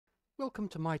Welcome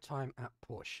to my time at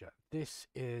Portia. This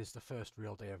is the first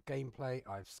real day of gameplay.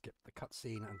 I've skipped the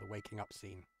cutscene and the waking up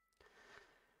scene.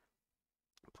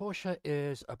 Portia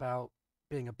is about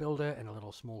being a builder in a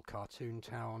little small cartoon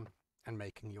town and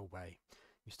making your way.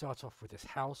 You start off with this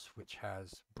house which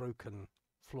has broken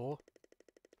floor.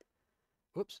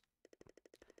 Oops.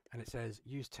 And it says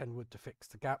use 10 wood to fix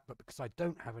the gap, but because I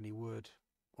don't have any wood,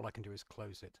 all I can do is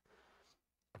close it.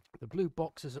 The blue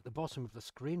boxes at the bottom of the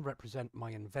screen represent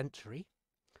my inventory.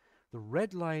 The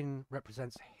red line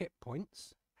represents hit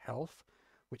points, health,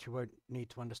 which we won't need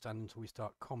to understand until we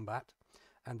start combat.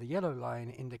 And the yellow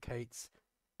line indicates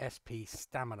SP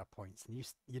stamina points. And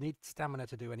you need stamina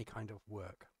to do any kind of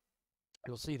work.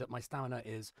 You'll see that my stamina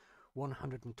is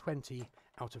 120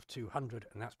 out of 200,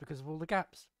 and that's because of all the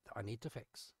gaps that I need to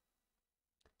fix.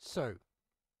 So,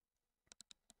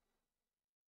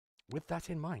 with that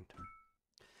in mind,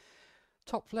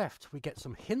 top left, we get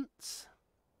some hints.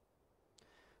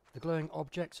 The glowing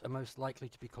objects are most likely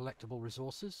to be collectible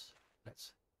resources.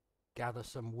 Let's gather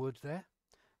some wood there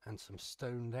and some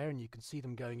stone there, and you can see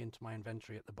them going into my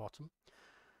inventory at the bottom.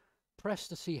 Press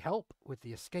to see help with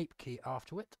the escape key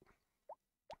after it.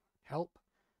 Help,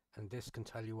 and this can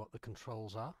tell you what the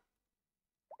controls are.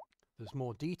 There's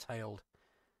more detailed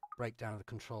breakdown of the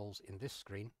controls in this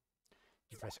screen.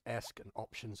 You press ESC and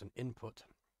options and input.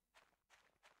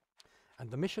 And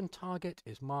the mission target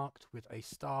is marked with a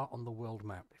star on the world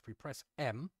map. If we press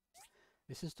M,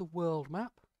 this is the world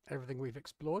map, everything we've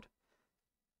explored.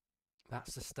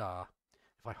 That's the star.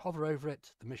 If I hover over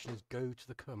it, the mission is go to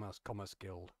the Commerce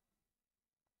Guild.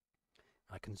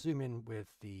 I can zoom in with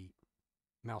the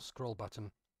mouse scroll button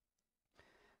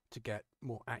to get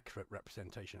more accurate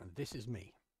representation, and this is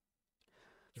me.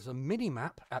 There's a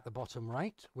mini-map at the bottom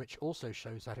right, which also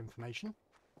shows that information.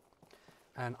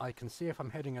 And I can see if I'm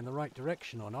heading in the right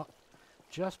direction or not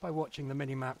just by watching the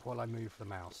mini-map while I move the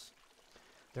mouse.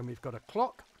 Then we've got a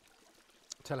clock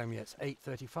telling me it's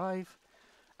 8:35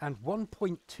 and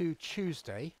 1.2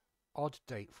 Tuesday, odd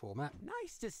date format.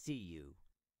 Nice to see you.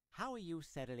 How are you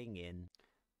settling in?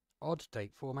 Odd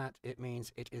date format, it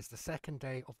means it is the second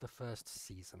day of the first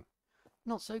season.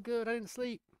 Not so good, I didn't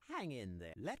sleep. Hang in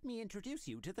there. Let me introduce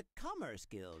you to the Commerce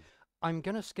Guild. I'm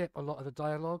going to skip a lot of the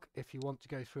dialogue. If you want to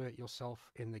go through it yourself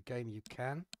in the game, you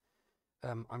can.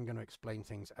 I'm going to explain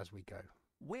things as we go.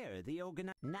 We're the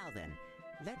Now then,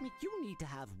 you need to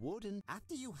have wood, and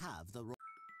after you have the...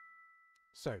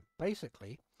 So,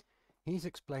 basically, he's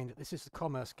explained that this is the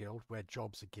Commerce Guild where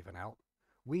jobs are given out.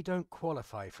 We don't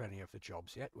qualify for any of the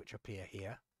jobs yet, which appear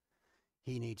here.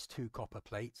 He needs 2 copper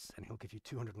plates, and he'll give you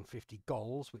 250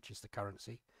 goals, which is the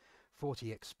currency.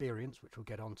 40 experience, which we'll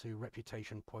get onto,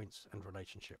 reputation points and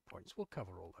relationship points. We'll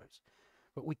cover all those.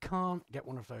 But we can't get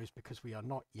one of those because we are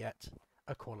not yet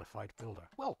a qualified builder.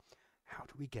 Well, how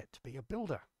do we get to be a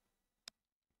builder?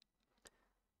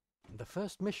 The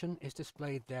first mission is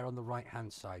displayed there on the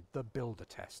right-hand side, the builder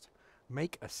test.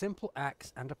 Make a simple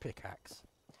axe and a pickaxe.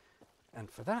 And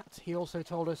for that, he also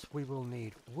told us we will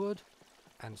need wood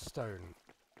and stone,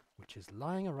 which is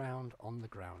lying around on the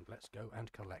ground. Let's go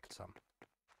and collect some.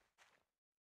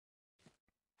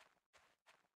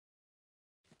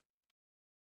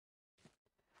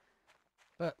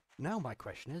 But now my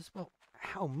question is, well,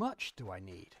 how much do I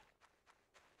need?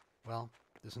 Well,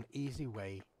 there's an easy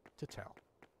way to tell.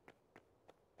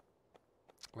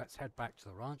 Let's head back to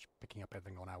the ranch, picking up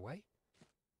everything on our way.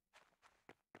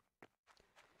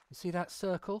 You see that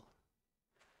circle?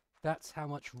 That's how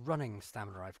much running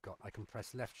stamina I've got. I can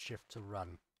press left shift to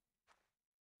run.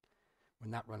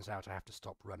 When that runs out, I have to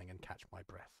stop running and catch my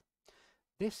breath.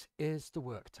 This is the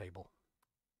work table.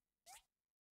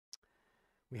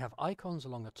 We have icons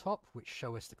along the top which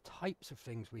show us the types of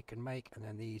things we can make, and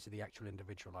then these are the actual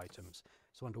individual items.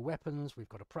 So under weapons, we've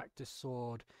got a practice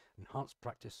sword, enhanced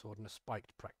practice sword, and a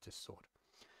spiked practice sword.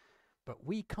 But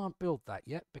we can't build that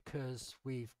yet because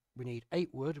we need 8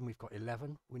 wood and we've got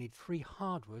 11. We need 3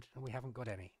 hardwood and we haven't got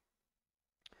any.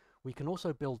 We can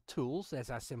also build tools. There's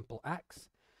our simple axe.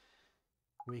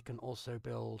 We can also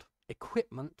build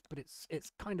equipment, but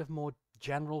it's kind of more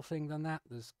general thing than that.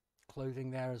 There's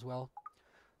clothing there as well.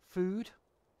 Food,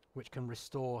 which can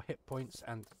restore hit points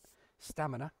and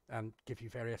stamina and give you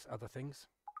various other things.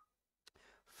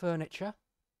 Furniture,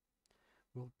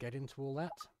 we'll get into all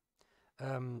that.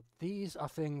 These are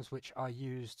things which are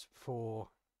used for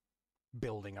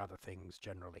building other things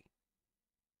generally.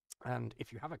 And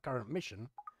if you have a current mission,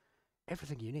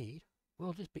 everything you need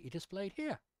will just be displayed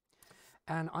here.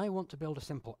 And I want to build a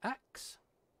simple axe,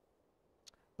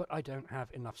 but I don't have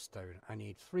enough stone. I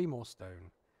need 3 more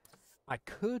stone. I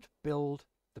could build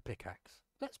the pickaxe.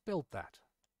 Let's build that.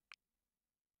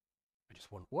 I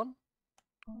just want 1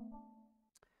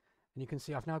 And you can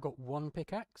see I've now got 1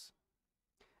 pickaxe,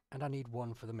 and I need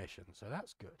 1 for the mission, so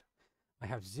that's good. I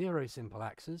have 0 simple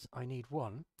axes, I need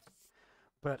 1,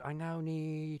 but I now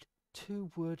need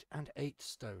 2 wood and 8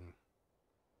 stone.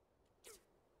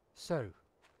 So,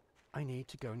 I need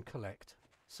to go and collect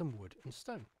some wood and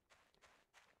stone.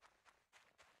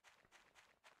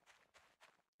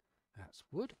 That's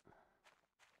wood.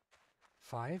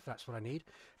 5, that's what I need.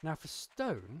 Now for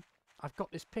stone, I've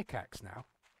got this pickaxe now,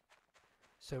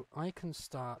 so I can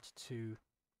start to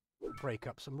break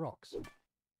up some rocks.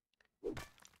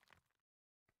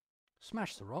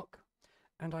 Smash the rock,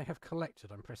 and I have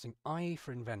collected, I'm pressing I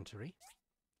for inventory,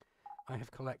 I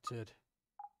have collected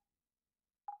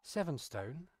 7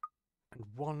 stone and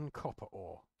 1 copper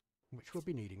ore, which we'll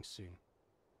be needing soon.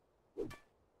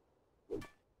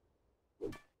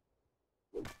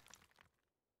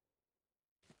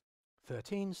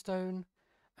 $13 stone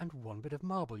and 1 bit of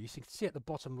marble. You can see at the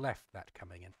bottom left that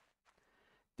coming in.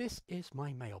 This is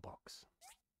my mailbox.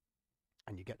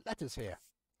 And you get letters here.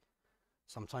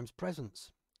 Sometimes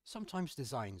presents, sometimes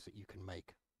designs that you can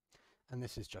make. And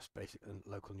this is just basic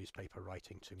local newspaper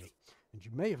writing to me. And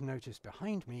you may have noticed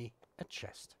behind me a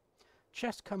chest.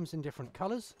 Chest comes in different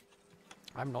colours.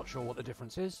 I'm not sure what the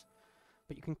difference is,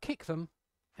 but you can kick them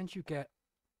and you get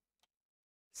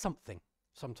something.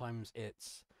 Sometimes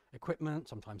it's equipment,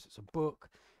 sometimes it's a book.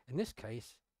 In this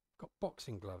case, I've got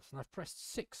boxing gloves, and I've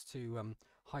pressed 6 to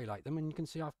highlight them, and you can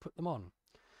see I've put them on.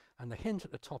 And the hint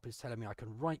at the top is telling me I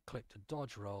can right click to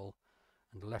dodge roll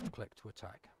and left click to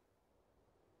attack.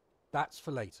 That's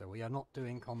for later. We are not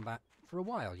doing combat for a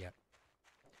while yet.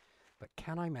 But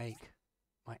can I make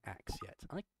my axe yet?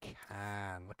 I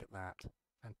can. Look at that.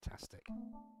 Fantastic.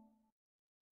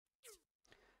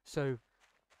 So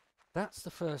that's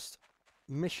the first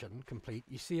mission complete.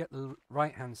 You see at the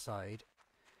right hand side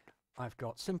I've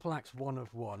got simple axe 1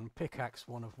 of 1, pickaxe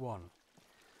 1 of 1.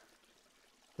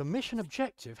 The mission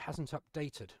objective hasn't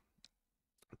updated,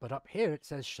 but up here it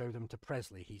says show them to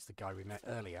Presley. He's the guy we met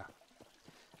earlier,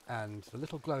 and the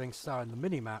little glowing star in the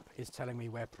mini-map is telling me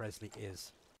where Presley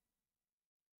is.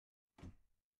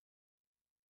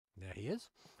 There he is.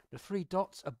 The 3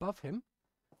 dots above him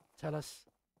tell us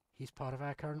he's part of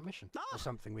our current mission, or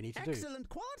something we need to do. Excellent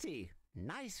quality.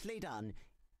 Nicely done.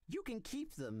 You can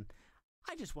keep them.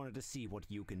 I just wanted to see what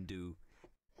you can do.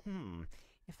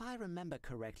 If I remember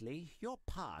correctly, your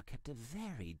pa kept a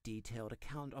very detailed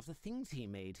account of the things he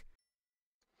made.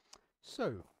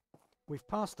 So, we've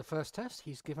passed the first test.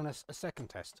 He's given us a second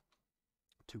test.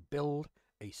 To build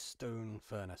a stone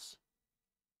furnace.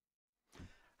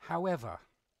 However,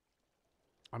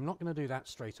 I'm not going to do that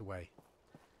straight away.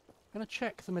 I'm going to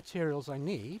check the materials I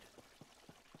need.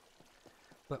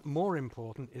 But more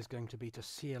important is going to be to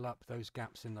seal up those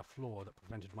gaps in the floor that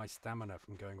prevented my stamina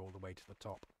from going all the way to the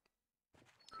top.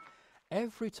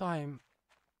 Every time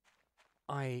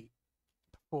I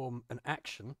perform an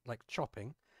action, like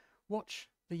chopping, watch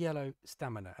the yellow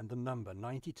stamina and the number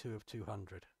 92 of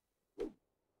 200.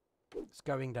 It's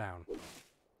going down.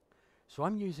 So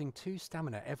I'm using 2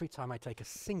 stamina every time I take a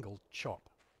single chop.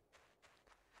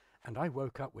 And I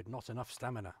woke up with not enough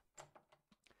stamina.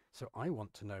 So I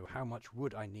want to know how much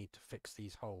wood I need to fix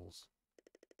these holes.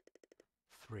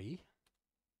 3.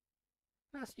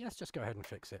 Let's just go ahead and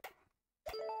fix it.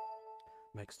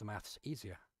 Makes the maths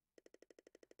easier.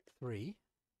 3.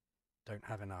 Don't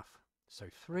have enough. So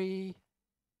 3,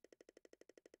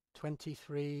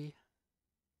 23,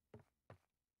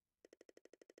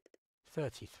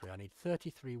 33. I need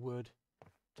 33 wood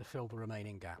to fill the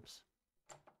remaining gaps.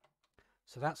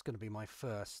 So that's going to be my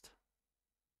first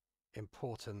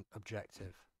important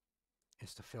objective,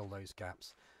 is to fill those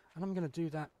gaps. And I'm going to do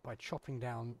that by chopping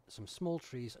down some small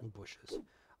trees and bushes.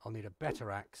 I'll need a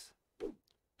better axe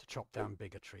to chop down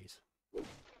bigger trees.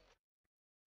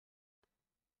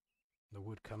 The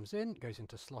wood comes in, goes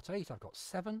into slot 8. I've got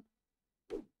 7.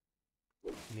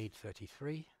 Need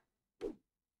 33.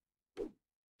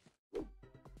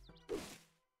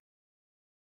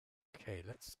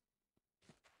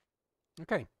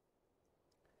 Okay.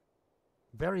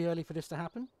 Very early for this to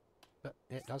happen, but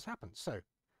it does happen. So,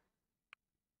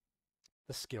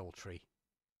 the skill tree.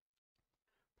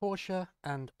 Portia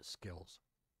and skills.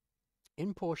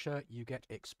 In Portia, you get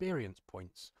experience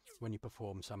points when you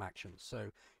perform some actions. So,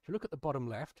 if you look at the bottom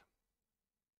left,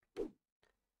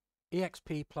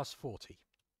 EXP plus 40.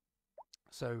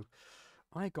 So,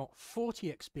 I got 40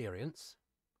 experience.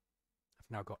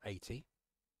 I've now got 80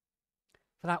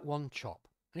 for that one chop.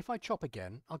 And if I chop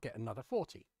again, I'll get another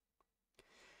 40.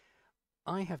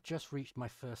 I have just reached my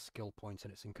first skill point,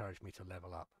 and it's encouraged me to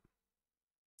level up.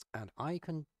 And I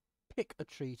can pick a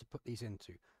tree to put these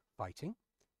into. Fighting,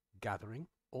 gathering,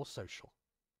 or social.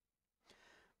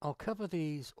 I'll cover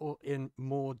these in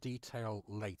more detail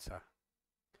later,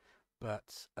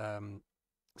 but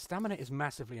stamina is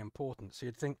massively important. So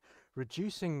you'd think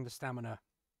reducing the stamina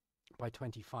by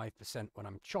 25% when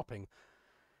I'm chopping,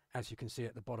 as you can see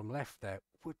at the bottom left there,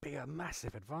 would be a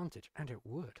massive advantage, and it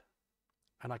would.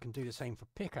 And I can do the same for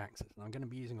pickaxes, and I'm going to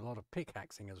be using a lot of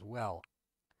pickaxing as well.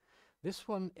 This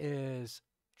one is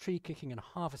tree kicking and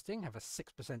harvesting, have a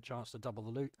 6% chance to double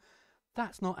the loot.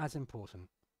 That's not as important.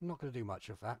 I'm not going to do much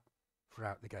of that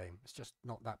throughout the game. It's just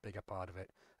not that big a part of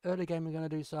it. Early game we're going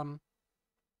to do some,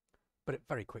 but it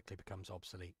very quickly becomes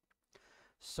obsolete.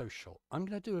 Social. I'm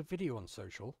going to do a video on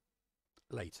social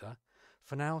later.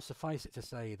 For now, suffice it to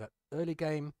say that early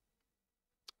game,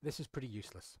 this is pretty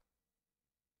useless.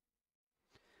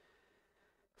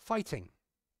 Fighting.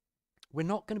 We're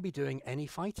not going to be doing any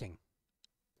fighting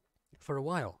for a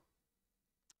while.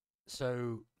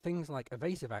 So things like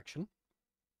evasive action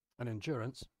and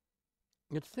endurance,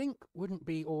 you'd think wouldn't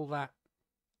be all that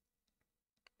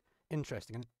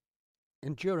interesting. And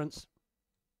endurance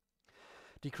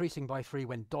decreasing by 3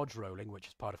 when dodge rolling, which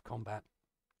is part of combat,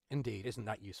 indeed isn't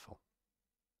that useful.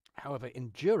 However,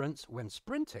 endurance when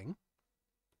sprinting,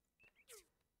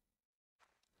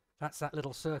 that's that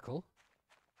little circle,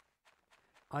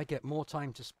 I get more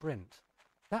time to sprint.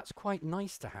 That's quite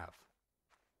nice to have.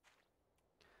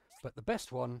 But the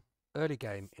best one, early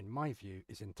game, in my view,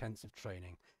 is intensive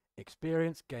training.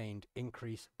 Experience gained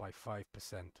increase by 5%.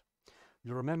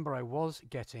 You'll remember I was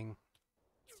getting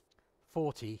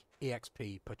 40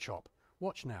 EXP per chop.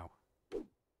 Watch now.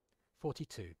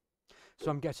 42.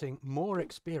 So I'm getting more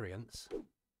experience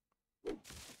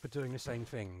for doing the same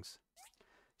things.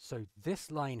 So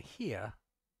this line here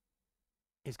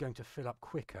is going to fill up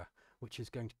quicker, which is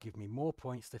going to give me more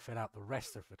points to fill out the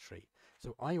rest of the tree.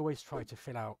 So I always try to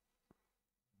fill out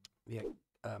the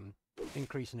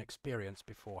increase in experience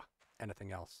before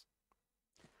anything else.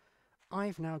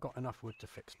 I've now got enough wood to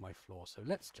fix my floor, so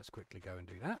let's just quickly go and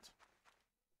do that.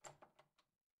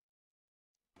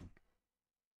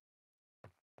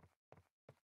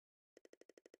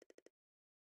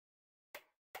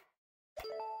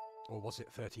 Or was it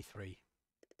 33?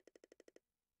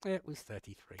 It was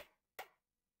 33.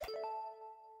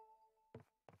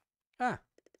 Ah!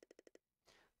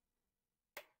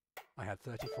 I had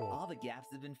 34. All the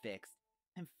gaps have been fixed.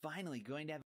 I'm finally going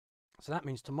to have... So that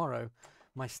means tomorrow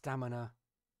my stamina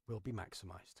will be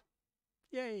maximized.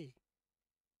 Yay!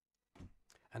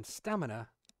 And stamina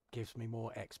gives me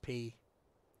more XP,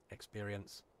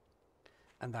 experience,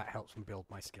 and that helps me build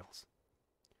my skills.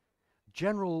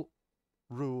 General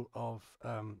rule of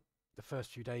the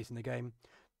first few days in the game,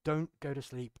 don't go to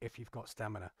sleep if you've got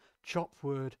stamina. Chop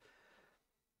wood,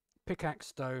 pickaxe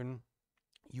stone,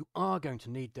 you are going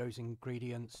to need those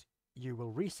ingredients. You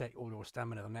will reset all your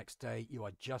stamina the next day. You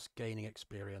are just gaining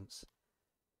experience.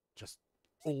 Just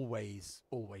always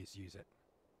use it.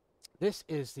 This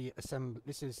is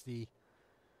the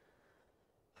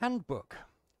handbook,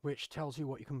 which tells you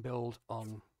what you can build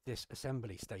on this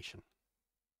assembly station.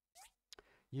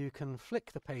 You can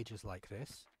flick the pages like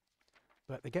this,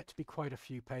 but they get to be quite a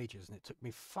few pages, and it took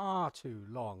me far too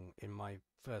long in my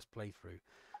first playthrough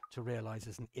to realize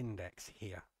there's an index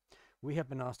here. We have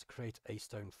been asked to create a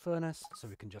stone furnace, so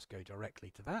we can just go directly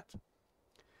to that.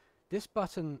 This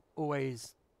button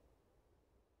always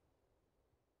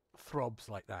throbs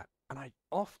like that, and I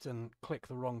often click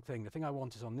the wrong thing. The thing I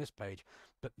want is on this page,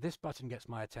 but this button gets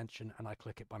my attention and I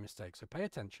click it by mistake, so pay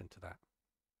attention to that.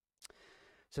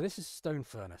 So this is stone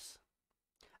furnace,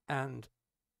 and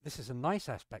this is a nice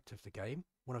aspect of the game,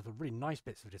 one of the really nice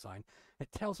bits of design.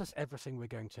 It tells us everything we're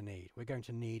going to need. We're going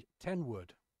to need 10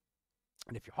 wood,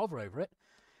 and if you hover over it,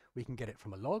 we can get it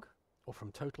from a log or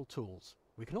from total tools.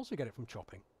 We can also get it from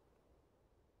chopping.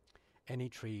 Any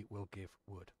tree will give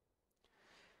wood.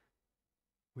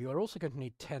 We are also going to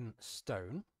need 10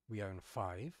 stone. We own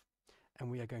 5,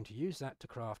 and we are going to use that to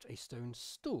craft a stone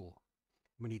stool.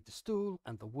 We need the stool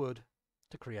and the wood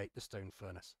to create the stone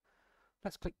furnace.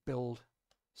 Let's click build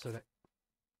so that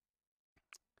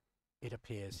it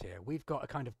appears here. We've got a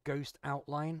kind of ghost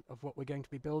outline of what we're going to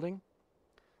be building,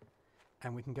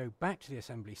 and we can go back to the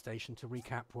assembly station to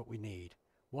recap what we need.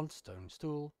 1 stone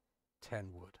stool, 10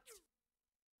 wood.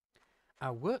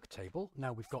 Our work table,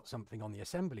 now we've got something on the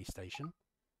assembly station,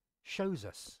 shows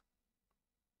us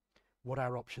what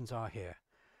our options are here.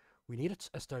 We need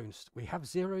a stone. We have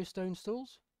 0 stone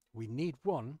stools. We need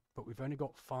 1, but we've only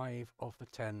got 5 of the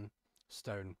 10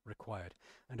 stone required.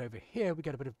 And over here we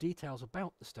get a bit of details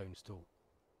about the stone stool.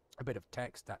 A bit of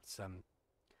text that's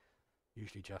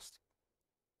usually just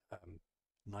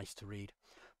nice to read.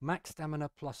 Max stamina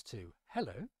 +2.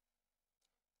 Hello.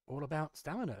 all about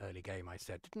stamina early game, I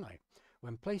said, didn't I?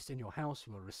 When placed in your house,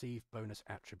 you will receive bonus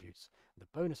attributes. The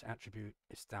bonus attribute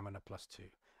is stamina +2, and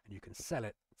you can sell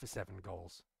it for 7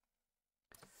 goals.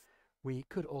 We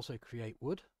could also create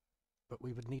wood, but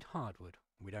we would need hardwood.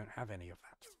 We don't have any of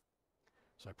that.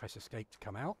 So I press escape to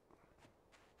come out.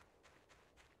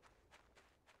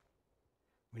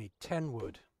 We need 10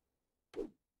 wood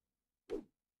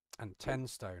and 10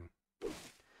 stone.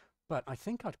 But I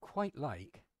think I'd quite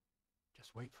like,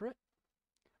 just wait for it,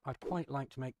 I'd quite like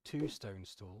to make 2 stone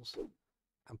stools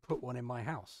and put one in my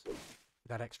house,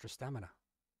 that extra stamina.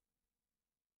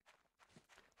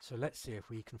 So let's see if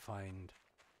we can find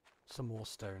some more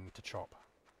stone to chop.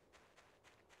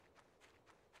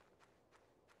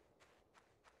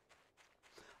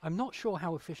 I'm not sure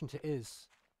how efficient it is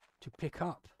to pick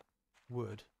up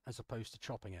wood as opposed to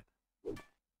chopping it.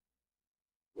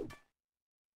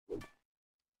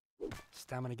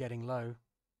 Stamina getting low.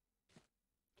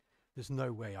 There's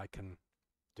no way I can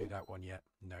do that one yet.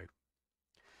 No.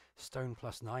 Stone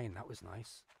 +9, that was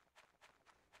nice.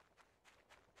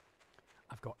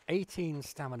 I've got 18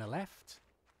 stamina left.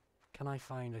 Can I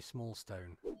find a small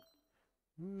stone?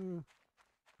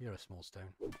 You're a small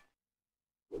stone.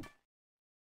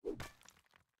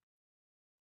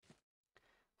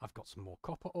 I've got some more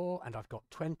copper ore and I've got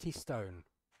 20 stone.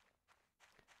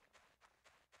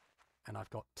 And I've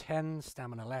got 10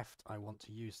 stamina left. I want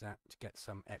to use that to get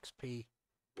some XP.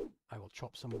 I will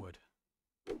chop some wood.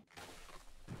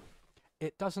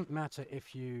 It doesn't matter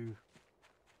if you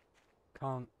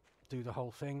can't do the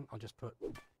whole thing. I'll just put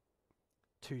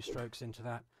 2 strokes into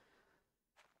that.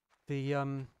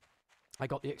 I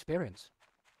got the experience.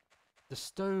 The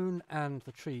stone and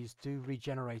the trees do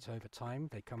regenerate over time.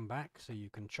 They come back, so you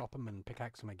can chop them and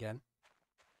pickaxe them again.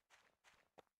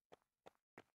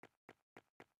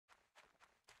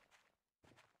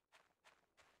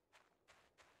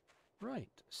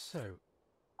 Right, so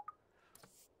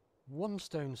 1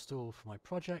 stone stool for my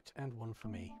project and 1 for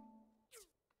me.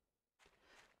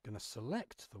 Going to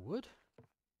select the wood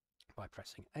by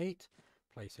pressing 8,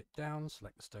 place it down,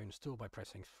 select the stone stool by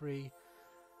pressing 3,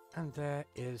 and there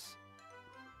is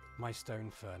my stone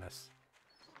furnace.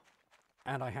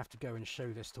 And I have to go and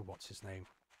show this to what's-his-name.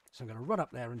 So I'm going to run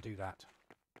up there and do that.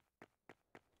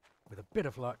 With a bit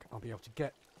of luck, I'll be able to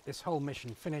get this whole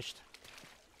mission finished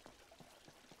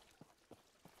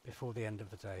before the end of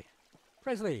the day.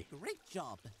 Presley! Great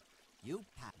job. You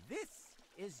this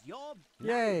is your... Yay!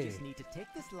 Now you just need to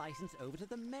take this license over to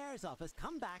the mayor's office,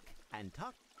 come back and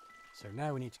talk. So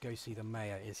now we need to go see the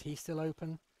mayor. Is he still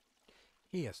open?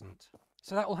 He isn't.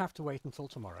 So that will have to wait until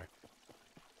tomorrow.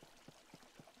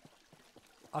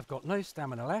 I've got no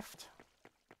stamina left.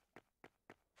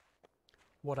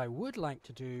 What I would like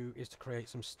to do is to create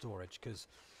some storage, because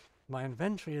my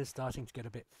inventory is starting to get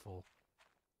a bit full.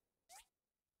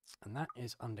 And that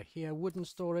is under here, wooden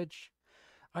storage.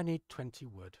 I need 20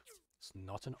 wood. It's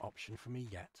not an option for me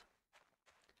yet.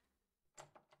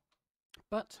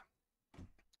 But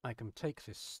I can take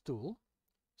this stool,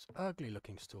 this ugly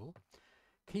looking stool,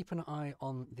 keep an eye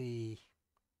on the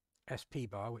SP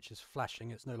bar, which is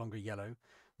flashing. It's no longer yellow.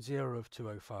 0 of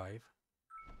 205,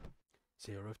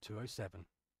 0 of 207.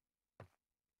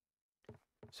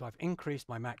 So I've increased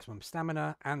my maximum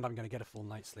stamina and I'm going to get a full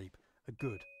night's sleep. A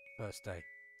good first day.